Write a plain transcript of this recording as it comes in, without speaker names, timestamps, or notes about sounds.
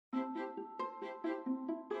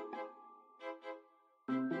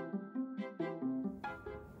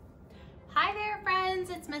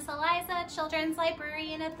friends, it's Miss Eliza, Children's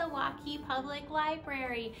Librarian at the Waukee Public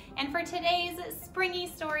Library. And for today's springy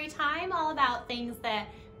story time, all about things that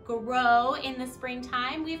grow in the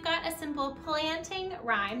springtime, we've got a simple planting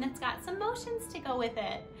rhyme that's got some motions to go with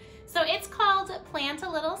it. So it's called Plant a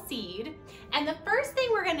Little Seed. And the first thing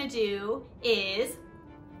we're gonna do is,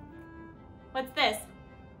 what's this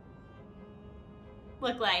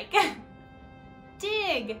look like?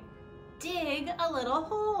 Dig a little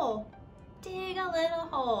hole. Dig a little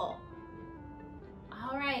hole.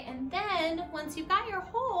 All right, and then once you've got your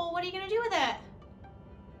hole, what are you gonna do with it?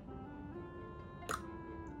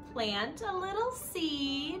 Plant a little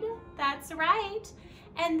seed, that's right.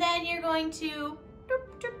 And then you're going to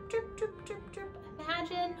drip, drip, drip, drip, drip, drip,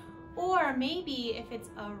 imagine, or maybe if it's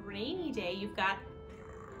a rainy day, you've got,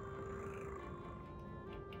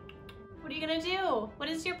 what are you gonna do? What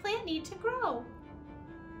does your plant need to grow?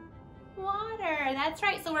 Water, that's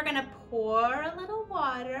right. So we're gonna pour a little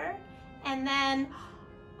water and then,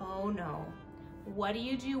 oh no, what do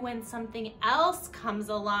you do when something else comes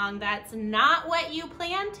along that's not what you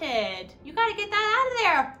planted? You gotta get that out of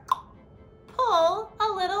there. Pull a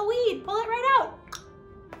little weed, pull it right out.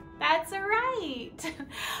 That's right.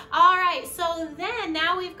 All right, so then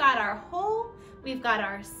now we've got our hole, we've got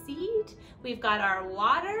our seed, we've got our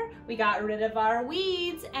water, we got rid of our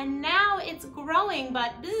weeds, and now it's growing,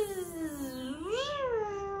 but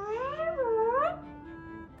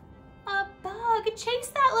a bug, chase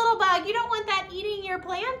that little bug. You don't want that eating your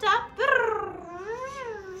plant up.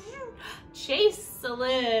 Chase a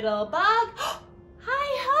little bug.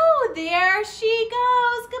 Hi-ho, there she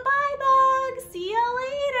goes. Goodbye, bug. See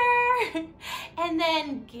you later. And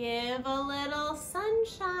then give a little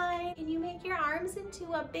sunshine. Can you make your arms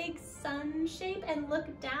into a big sun shape and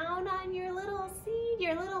look down on your little seed,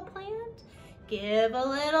 your little plant? Give a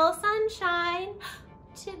little sunshine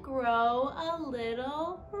to grow a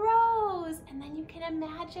little rose. And then you can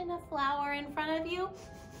imagine a flower in front of you.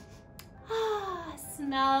 Ah,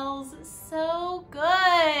 smells so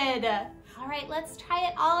good. All right, let's try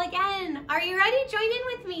it all again. Are you ready? Join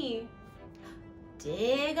in with me.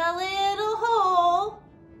 Dig a little hole.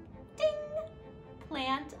 Ding.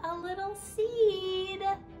 Plant a little seed.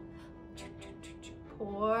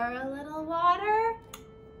 Pour a little water.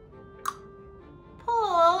 Pull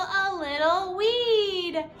a little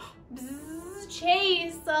weed. Bzz,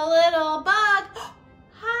 chase a little bug.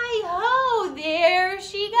 Hi-ho, there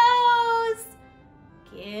she goes.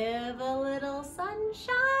 Give a little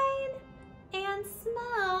sunshine and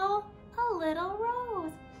smell a little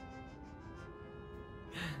rose.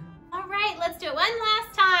 All right, let's do it one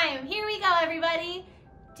last time. Here we go, everybody.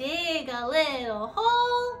 Dig a little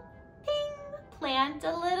hole. Ping, plant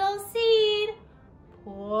a little seed.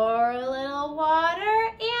 Pour a little water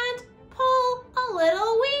and pull a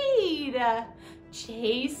little weed.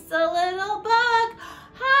 Chase a little bug.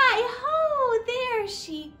 Hi-ho, there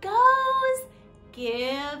she goes.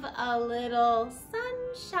 Give a little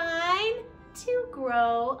sunshine to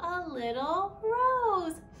grow a little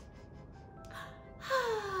rose.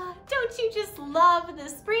 Don't you just love the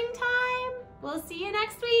springtime? We'll see you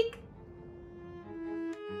next week.